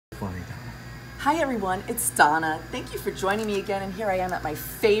합니다. Hi everyone, it's Donna. Thank you for joining me again, and here I am at my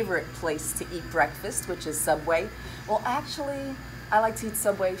favorite place to eat breakfast, which is Subway. Well, actually, I like to eat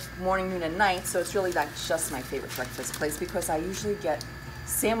Subway morning, noon, and night, so it's really not just my favorite breakfast place because I usually get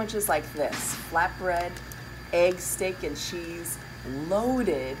sandwiches like this: flatbread, egg, steak, and cheese,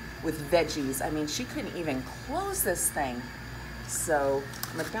 loaded with veggies. I mean, she couldn't even close this thing. So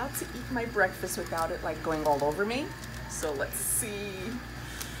I'm about to eat my breakfast without it like going all over me. So let's see.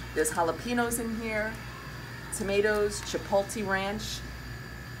 There's jalapenos in here, tomatoes, chipotle ranch.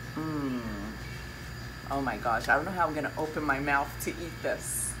 Oh my gosh, I don't know how I'm gonna open my mouth to eat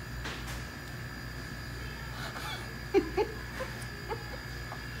this.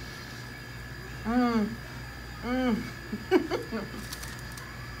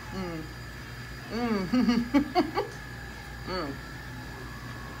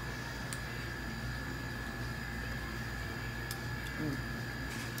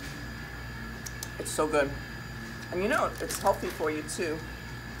 It's so good. And you know, it's healthy for you too.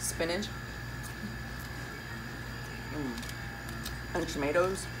 Spinach. And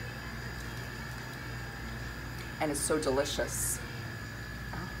tomatoes. And it's so delicious.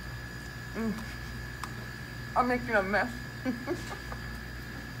 I'm making a mess.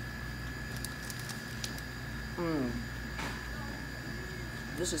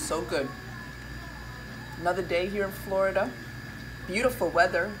 This is so good. Another day here in Florida. Beautiful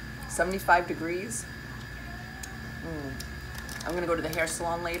weather, 75 degrees. I'm gonna go to the hair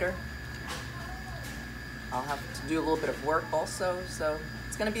salon later. I'll have to do a little bit of work also, so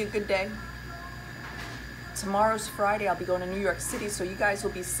it's gonna be a good day. Tomorrow's Friday, I'll be going to New York City, so you guys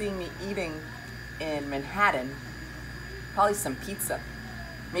will be seeing me eating in Manhattan. Probably some pizza,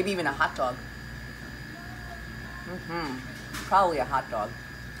 maybe even a hot dog. Probably a hot dog.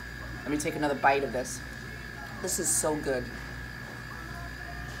 Let me take another bite of this. This is so good.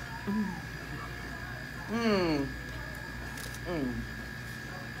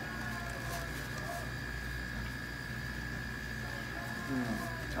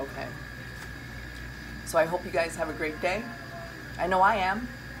 Okay. So I hope you guys have a great day. I know I am.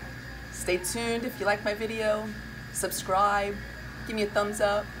 Stay tuned if you like my video. Subscribe. Give me a thumbs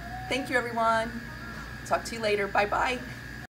up. Thank you, everyone. Talk to you later. Bye-bye.